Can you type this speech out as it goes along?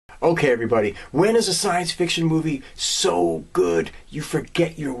Okay, everybody, when is a science fiction movie so good you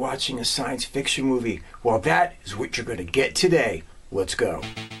forget you're watching a science fiction movie? Well, that is what you're going to get today. Let's go.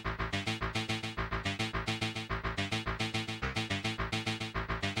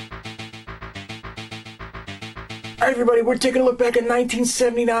 All right, everybody, we're taking a look back at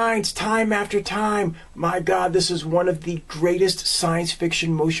 1979's Time After Time. My God, this is one of the greatest science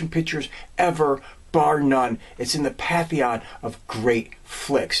fiction motion pictures ever, bar none. It's in the pantheon of great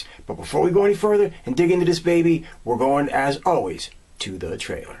flicks. But before we go any further and dig into this baby, we're going, as always, to the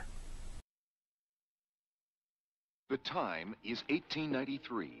trailer. The time is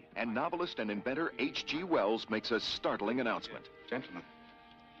 1893, and novelist and inventor H.G. Wells makes a startling announcement. Gentlemen,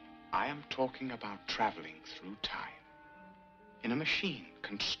 I am talking about traveling through time in a machine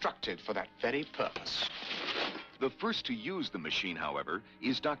constructed for that very purpose. The first to use the machine, however,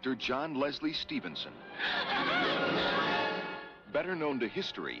 is Dr. John Leslie Stevenson, better known to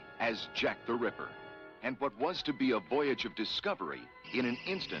history as Jack the Ripper. And what was to be a voyage of discovery, in an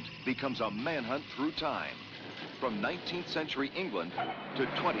instant becomes a manhunt through time, from 19th century England to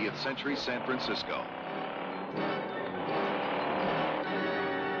 20th century San Francisco.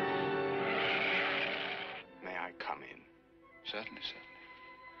 May I come in? Certainly, certainly.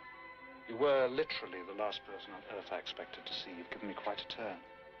 You were literally the last person on Earth I expected to see. You've given me quite a turn.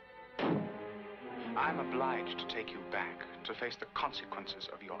 I'm obliged to take you back to face the consequences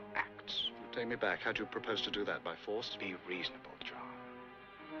of your acts. You take me back. How do you propose to do that? By force? Be reasonable, John.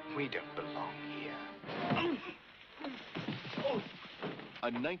 We don't belong here.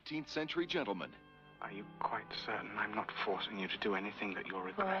 A 19th century gentleman. Are you quite certain I'm not forcing you to do anything that you'll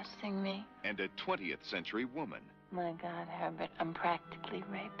regret? Forcing me? And a 20th century woman. My God, Herbert, I'm practically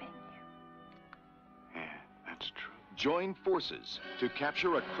raping you. Yeah, that's true. Join forces to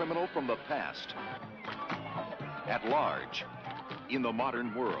capture a criminal from the past, at large, in the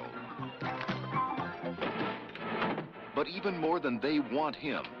modern world. But even more than they want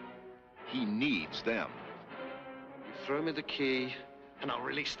him, he needs them. You throw me the key, and I'll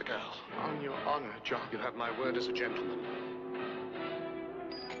release the girl. On your honor, John. You have my word as a gentleman.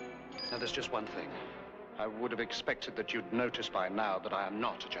 Now, there's just one thing. I would have expected that you'd notice by now that I am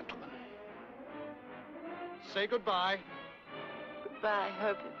not a gentleman. Say goodbye. Goodbye,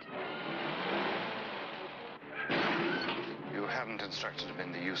 Herbert. You haven't instructed him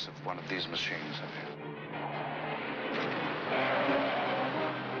in the use of one of these machines, have you?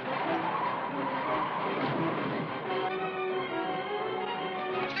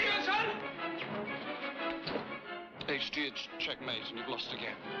 Stevenson! HG, it's checkmate, and you've lost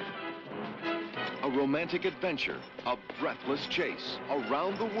again. A romantic adventure, a breathless chase,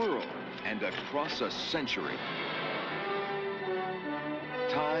 around the world, and across a century.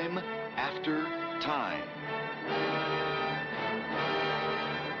 Time after time.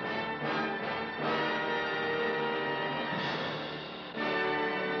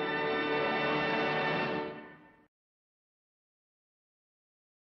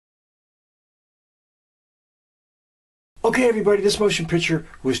 Okay, everybody, this motion picture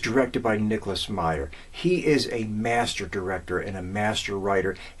was directed by Meyer. He is a master director and a master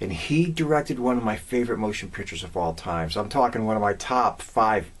writer, and he directed one of my favorite motion pictures of all time. So I'm talking one of my top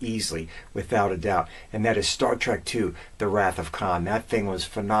 5 easily, without a doubt, and that is Star Trek II, The Wrath of Khan. That thing was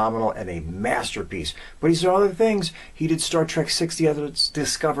phenomenal and a masterpiece. But he's done other things. He did Star Trek VI, The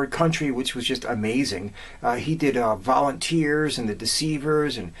Undiscovered Country, which was just amazing. He did Volunteers and The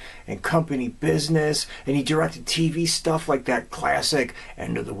Deceivers and Company Business, and he directed TV stuff like that classic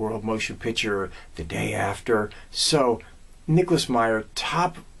End of the World motion picture, The Day After. So Meyer,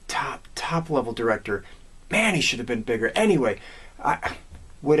 top level director. Man, he should have been bigger. Anyway,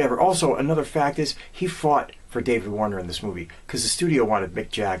 whatever. Also, another fact is he fought for David Warner in this movie because the studio wanted Mick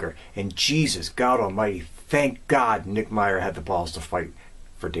Jagger, and Jesus, God Almighty, thank God Meyer had the balls to fight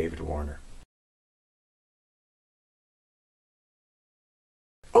for David Warner.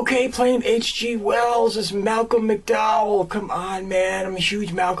 Okay, playing H.G. Wells is Malcolm McDowell. Come on, man. I'm a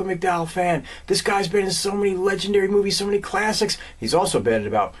huge Malcolm McDowell fan. This guy's been in so many legendary movies, so many classics. He's also been in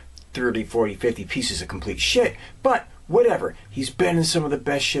about 30, 40, 50 pieces of complete shit. But whatever. He's been in some of the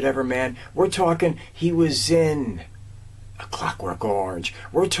best shit ever, man. We're talking he was in A Clockwork Orange.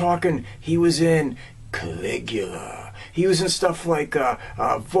 We're talking he was in Caligula. He was in stuff like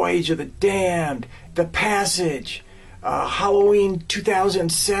Voyage of the Damned, The Passage, Halloween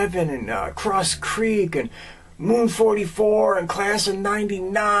 2007, and Cross Creek, and Moon 44, and Class of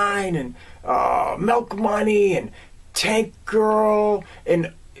 99, and Milk Money, and Tank Girl,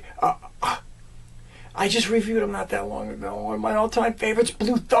 and I just reviewed him not that long ago. One of my all-time favorites,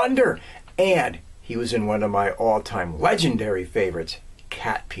 Blue Thunder. And he was in one of my all-time legendary favorites,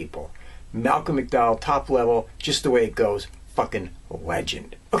 cat people. Malcolm McDowell, top level, just the way it goes, fucking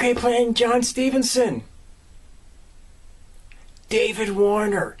legend. Okay, playing John Stevenson. David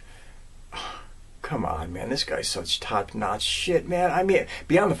Warner. Come on, man, this guy's such top-notch shit, man. I mean,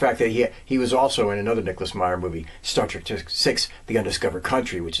 beyond the fact that he was also in another Nicholas Meyer movie, Star Trek VI, The Undiscovered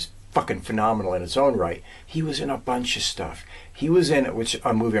Country, which is fucking phenomenal in its own right. He was in a bunch of stuff. He was in a movie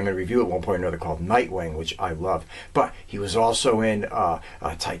I'm going to review at one point or another called Nightwing, which I love. But he was also in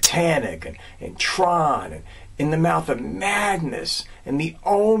Titanic and Tron and In the Mouth of Madness and The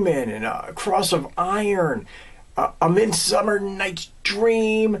Omen and Cross of Iron, A Midsummer Night's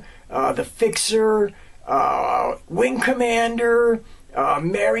Dream, The Fixer, Wing Commander,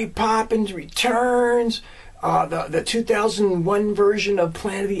 Mary Poppins Returns, the 2001 version of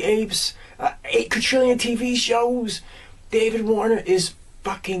Planet of the Apes, 8 quadrillion TV shows. David Warner is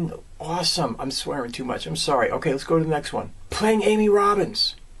fucking awesome. I'm swearing too much. I'm sorry. Okay, let's go to the next one. Playing Amy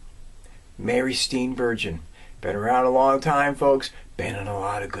Robbins. Mary Steenburgen. Been around a long time, folks. Been in a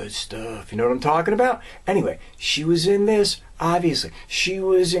lot of good stuff. You know what I'm talking about? Anyway, she was in this, obviously. She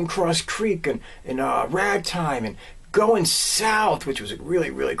was in Cross Creek and Ragtime and Going South, which was a really,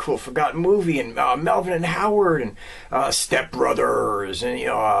 really cool forgotten movie, and Melvin and Howard and Step Brothers and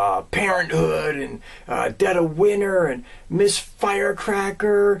Parenthood and Dead of Winter and Miss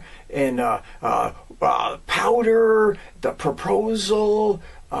Firecracker and Powder, The Proposal,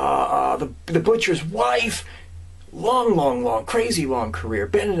 the Butcher's Wife. Long, crazy long career.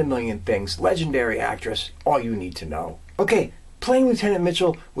 Been in a million things. Legendary actress. All you need to know. Okay, playing Lieutenant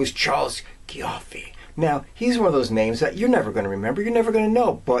Mitchell was Charles Cioffi. Now, he's one of those names that you're never going to remember, you're never going to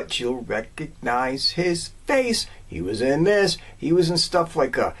know, but you'll recognize his face. He was in this. He was in stuff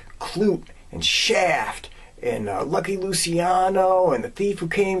like Clute and Shaft and Lucky Luciano and The Thief Who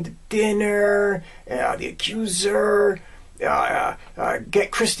Came to Dinner, The Accuser,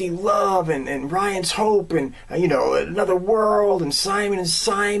 Get Christy Love and Ryan's Hope and Another World and Simon,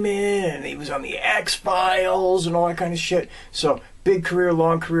 and he was on the X-Files and all that kind of shit. So big career,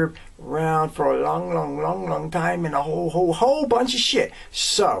 long career, around for a long time and a whole bunch of shit.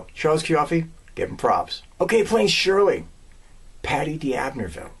 So Charles Cioffi, give him props. Okay, playing Shirley, Patti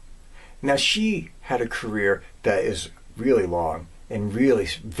d'Abnerville. Now she had a career that is really long and really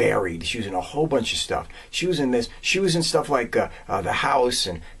varied. She was in a whole bunch of stuff. She was in this. She was in stuff like The House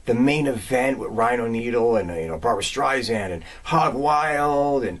and The Main Event with Ryan O'Neal and Barbra Streisand and Hog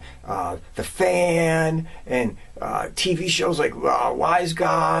Wild and The Fan and TV shows like Wise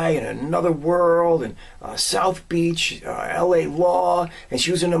Guy and Another World and South Beach, L.A. Law. And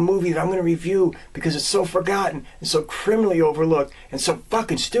she was in a movie that I'm going to review because it's so forgotten and so criminally overlooked and so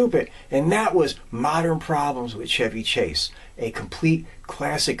fucking stupid. And that was Modern Problems with Chevy Chase. A complete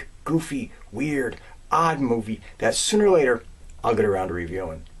classic, goofy, weird, odd movie that sooner or later I'll get around to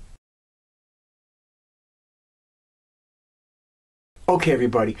reviewing. Okay,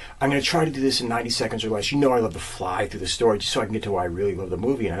 everybody, I'm going to try to do this in 90 seconds or less. You know I love to fly through the story just so I can get to why I really love the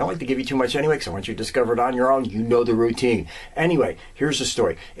movie. And I don't like to give you too much anyway because I want you to discover it on your own. You know the routine. Anyway, here's the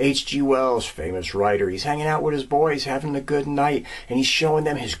story. H.G. Wells, famous writer, he's hanging out with his boys, having a good night, and he's showing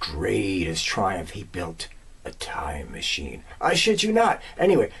them his greatest triumph. He built a time machine. I shit you not.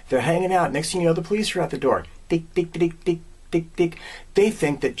 Anyway, they're hanging out. Next thing you know, the police are at the door. Tick, tick, tick, tick, tick, tick. They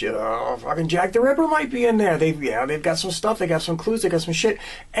think that fucking Jack the Ripper might be in there. They've got some stuff. They got some clues. They got some shit.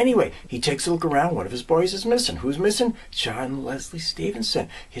 Anyway, he takes a look around. One of his boys is missing. Who's missing? John Leslie Stevenson,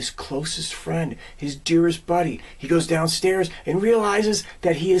 his closest friend, his dearest buddy. He goes downstairs and realizes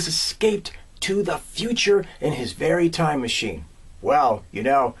that he has escaped to the future in his very time machine. Well,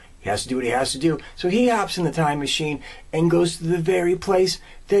 he has to do what he has to do. So he hops in the time machine and goes to the very place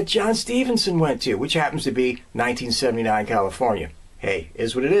that John Stevenson went to, which happens to be 1979 California. Hey,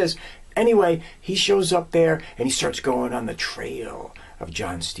 is what it is. Anyway, he shows up there and he starts going on the trail of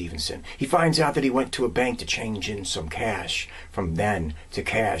John Stevenson. He finds out that he went to a bank to change in some cash from then to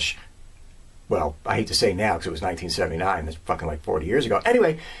cash. Well, I hate to say now because it was 1979. That's fucking like 40 years ago.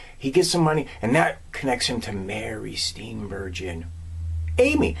 Anyway, he gets some money and that connects him to Mary Steenburgen,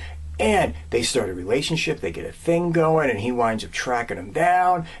 Amy, and they start a relationship. They get a thing going and he winds up tracking them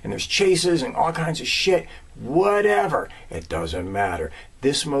down and there's chases and all kinds of shit. Whatever, it doesn't matter.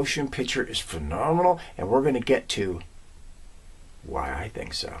 This motion picture is phenomenal and we're going to get to why I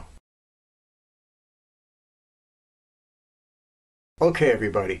think so. Okay,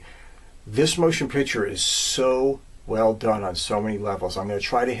 everybody, this motion picture is so well done on so many levels. I'm going to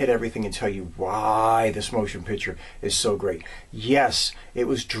try to hit everything and tell you why this motion picture is so great. Yes, it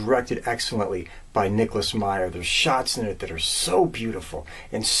was directed excellently by Meyer. There's shots in it that are so beautiful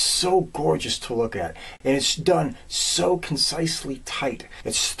and so gorgeous to look at. And it's done so concisely tight.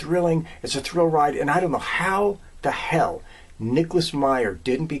 It's thrilling. It's a thrill ride. And I don't know how the hell Meyer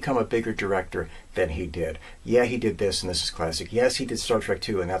didn't become a bigger director than he did. Yeah, he did this, and this is classic. Yes, he did Star Trek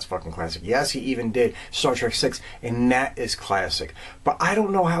 2, and that's fucking classic. Yes, he even did Star Trek 6, and that is classic. But I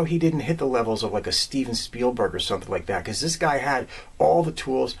don't know how he didn't hit the levels of like a Steven Spielberg or something like that, because this guy had all the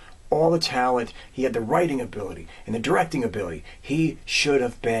tools, all the talent. He had the writing ability and the directing ability. He should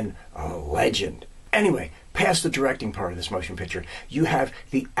have been a legend. Anyway, past the directing part of this motion picture, you have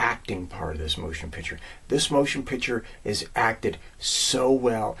the acting part of this motion picture. This motion picture is acted so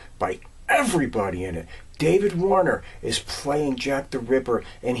well by everybody in it. David Warner is playing Jack the Ripper,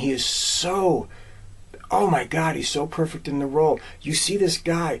 and he is so, oh my God, he's so perfect in the role. You see this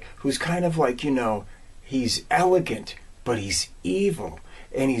guy who's kind of like, you know, he's elegant, but he's evil,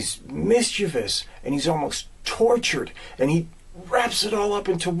 and he's mischievous, and he's almost tortured, and he wraps it all up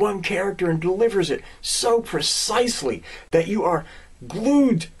into one character and delivers it so precisely that you are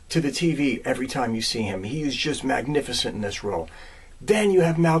glued to the TV every time you see him. He is just magnificent in this role. Then you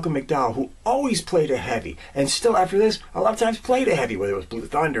have Malcolm McDowell, who always played a heavy, and still after this, a lot of times played a heavy, whether it was Blue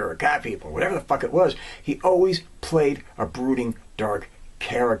Thunder or Cat People, whatever the fuck it was. He always played a brooding, dark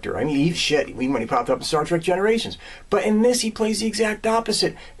character. I mean, he's shit, even when he popped up in Star Trek Generations. But in this, he plays the exact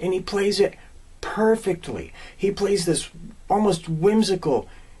opposite, and he plays it perfectly. He plays this almost whimsical,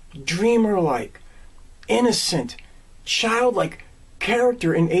 dreamer-like, innocent, childlike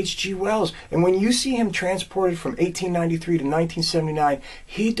character in H.G. Wells. And when you see him transported from 1893 to 1979,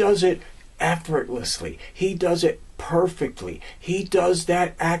 he does it effortlessly. He does it perfectly. He does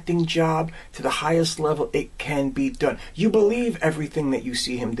that acting job to the highest level it can be done. You believe everything that you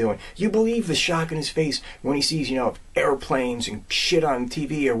see him doing. You believe the shock in his face when he sees, you know, airplanes and shit on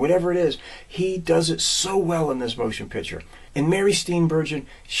TV or whatever it is. He does it so well in this motion picture. And Mary Steenburgen,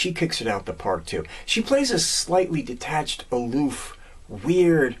 she kicks it out the park too. She plays a slightly detached, aloof,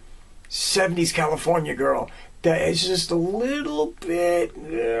 weird 70s California girl that is just a little bit,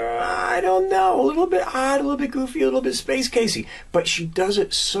 I don't know, a little bit odd, a little bit goofy, a little bit space casey. But she does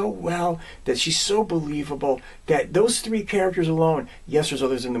it so well that she's so believable that those three characters alone, yes, there's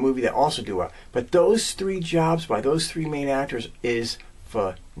others in the movie that also do well, but those three jobs by those three main actors is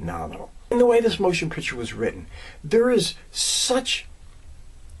phenomenal. In the way this motion picture was written, there is such...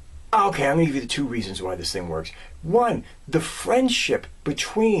 Okay, I'm going to give you the two reasons why this thing works. One, the friendship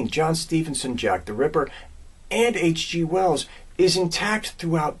between John Stevenson, Jack the Ripper, and H.G. Wells is intact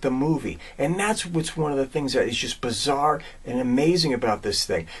throughout the movie. And that's what's one of the things that is just bizarre and amazing about this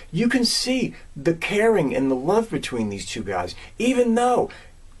thing. You can see the caring and the love between these two guys, even though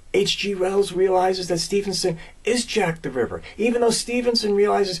H.G. Wells realizes that Stevenson is Jack the Ripper. Even though Stevenson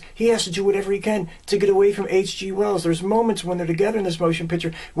realizes he has to do whatever he can to get away from H.G. Wells. There's moments when they're together in this motion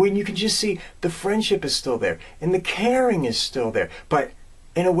picture when you can just see the friendship is still there and the caring is still there. But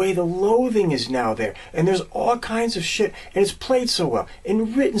in a way, the loathing is now there. And there's all kinds of shit. And it's played so well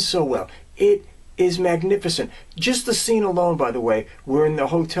and written so well. It is magnificent. Just the scene alone, by the way, we're in the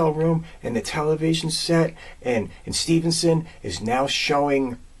hotel room and the television set, and Stevenson is now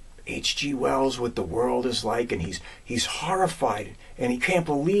showing H.G. Wells what the world is like, and he's horrified, and he can't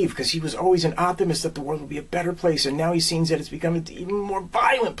believe, because he was always an optimist that the world will be a better place, and now he sees that it's become an even more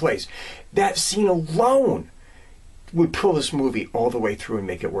violent place. That scene alone would pull this movie all the way through and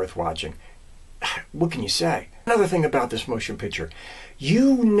make it worth watching. What can you say? Another thing about this motion picture,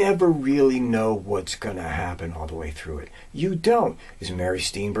 you never really know what's going to happen all the way through it. You don't. Is Mary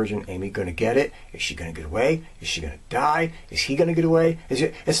Steenburgen, Amy, going to get it? Is she going to get away? Is she going to die? Is he going to get away?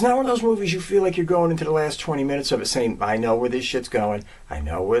 It's not one of those movies you feel like you're going into the last 20 minutes of it saying, I know where this shit's going. I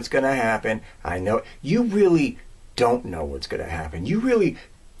know what's going to happen. I know. You really don't know what's going to happen. You really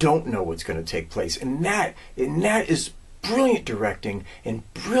don't know what's going to take place. And that is brilliant directing and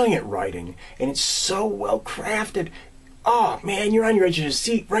brilliant writing, and it's so well crafted. Oh man, you're on your edge of your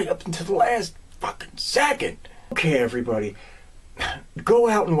seat right up until the last fucking second. Okay, everybody, go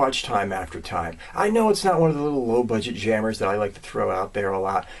out and watch Time After Time. I know it's not one of the little low-budget jammers that I like to throw out there a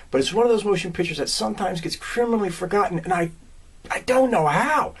lot, but it's one of those motion pictures that sometimes gets criminally forgotten, and I don't know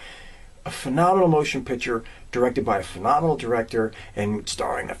how. A phenomenal motion picture directed by a phenomenal director and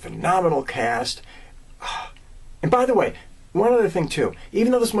starring a phenomenal cast. And by the way, one other thing too,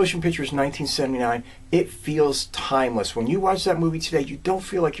 even though this motion picture is 1979, it feels timeless. When you watch that movie today, you don't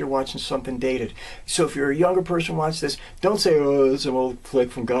feel like you're watching something dated. So if you're a younger person watch this, don't say, oh, it's an old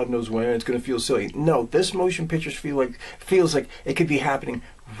flick from God knows when, it's going to feel silly. No, this motion picture feels like it could be happening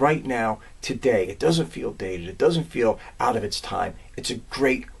right now, today. It doesn't feel dated. It doesn't feel out of its time. It's a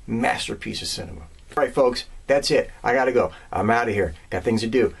great masterpiece of cinema. All right, folks, that's it. I got to go. I'm out of here. Got things to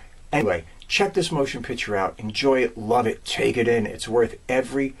do. Anyway, check this motion picture out. Enjoy it. Love it. Take it in. It's worth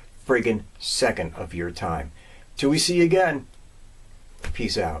every friggin' second of your time. Till we see you again,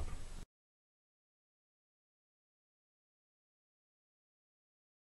 peace out.